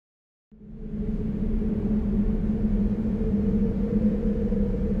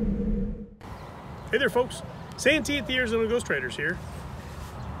Hey there, folks. 17th years on the Ghostriders here.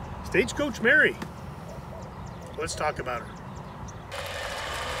 Stagecoach Mary. Let's talk about her.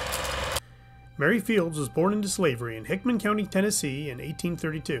 Mary Fields was born into slavery in Hickman County, Tennessee in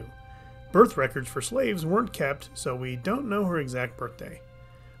 1832. Birth records for slaves weren't kept, so we don't know her exact birthday.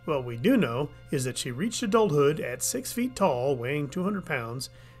 What we do know is that she reached adulthood at 6 feet tall, weighing 200 pounds,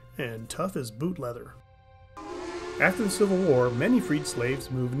 and tough as boot leather. After the Civil War, many freed slaves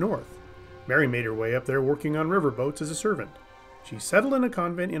moved north. Mary made her way up there working on riverboats as a servant. She settled in a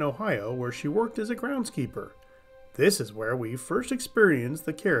convent in Ohio where she worked as a groundskeeper. This is where we first experienced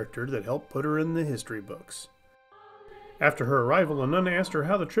the character that helped put her in the history books. After her arrival, a nun asked her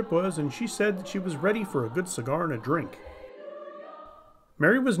how the trip was, and she said that she was ready for a good cigar and a drink.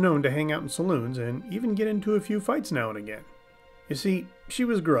 Mary was known to hang out in saloons and even get into a few fights now and again. You see, she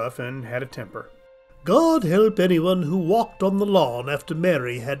was gruff and had a temper. God help anyone who walked on the lawn after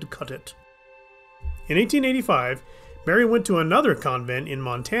Mary had cut it. In 1885, Mary went to another convent in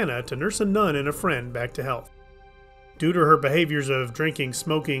Montana to nurse a nun and a friend back to health. Due to her behaviors of drinking,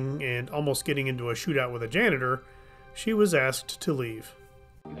 smoking, and almost getting into a shootout with a janitor, she was asked to leave.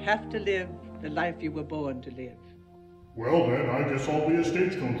 You have to live the life you were born to live. Well then, I guess I'll be a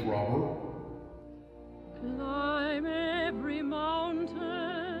stagecoach robber. Climb every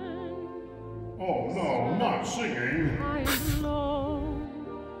mountain. Oh no, not singing. High and low.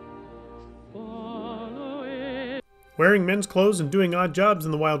 Follow it. Wearing men's clothes and doing odd jobs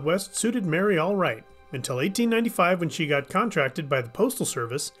in the Wild West suited Mary all right, until 1895 when she got contracted by the Postal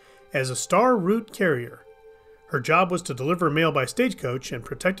Service as a star route carrier. Her job was to deliver mail by stagecoach and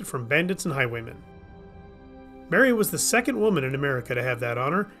protect it from bandits and highwaymen. Mary was the second woman in America to have that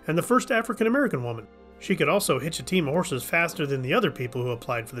honor and the first African-American woman. She could also hitch a team of horses faster than the other people who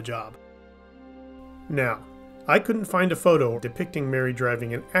applied for the job. Now, I couldn't find a photo depicting Mary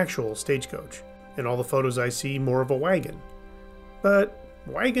driving an actual stagecoach. In all the photos I see, more of a wagon. But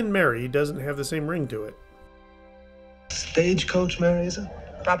Wagon Mary doesn't have the same ring to it. Stagecoach Mary, is it?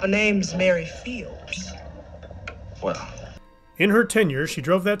 Proper name's Mary Fields. Well, in her tenure, she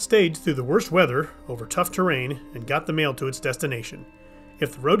drove that stage through the worst weather, over tough terrain, and got the mail to its destination.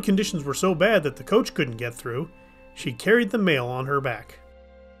 If the road conditions were so bad that the coach couldn't get through, she carried the mail on her back.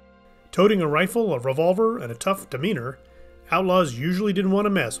 Toting a rifle, a revolver, and a tough demeanor, outlaws usually didn't want to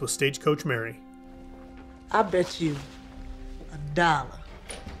mess with Stagecoach Mary. I bet you $1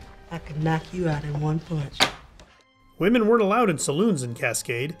 I could knock you out in one punch. Women weren't allowed in saloons in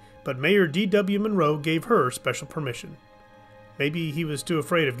Cascade, but Mayor D.W. Monroe gave her special permission. Maybe he was too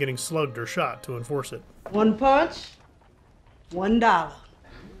afraid of getting slugged or shot to enforce it. One punch, $1.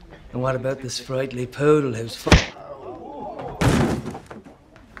 And what about this sprightly poodle who's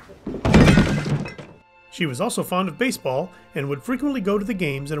She was also fond of baseball and would frequently go to the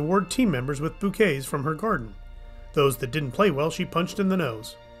games and award team members with bouquets from her garden. Those that didn't play well, she punched in the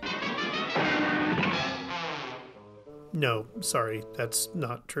nose. No, sorry, that's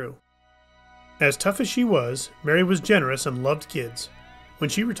not true. As tough as she was, Mary was generous and loved kids. When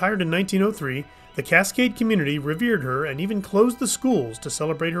she retired in 1903, the Cascade community revered her and even closed the schools to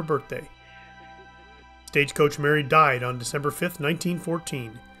celebrate her birthday. Stagecoach Mary died on December 5th,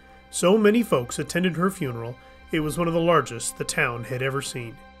 1914. So many folks attended her funeral, it was one of the largest the town had ever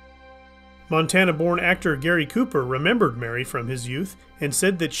seen. Montana-born actor Gary Cooper remembered Mary from his youth and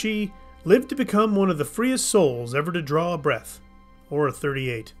said that she lived to become one of the freest souls ever to draw a breath, or a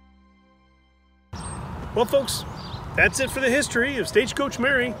 38. Well, folks, that's it for the history of Stagecoach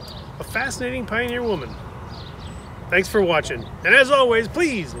Mary, a fascinating pioneer woman. Thanks for watching, and as always,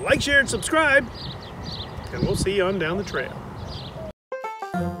 please like, share, and subscribe, and we'll see you on down the trail.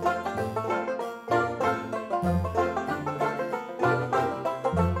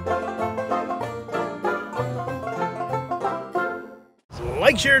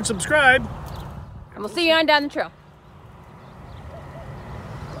 Like, share, and subscribe. And we'll see you on down the trail.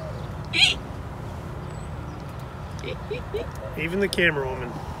 Even the camera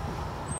woman.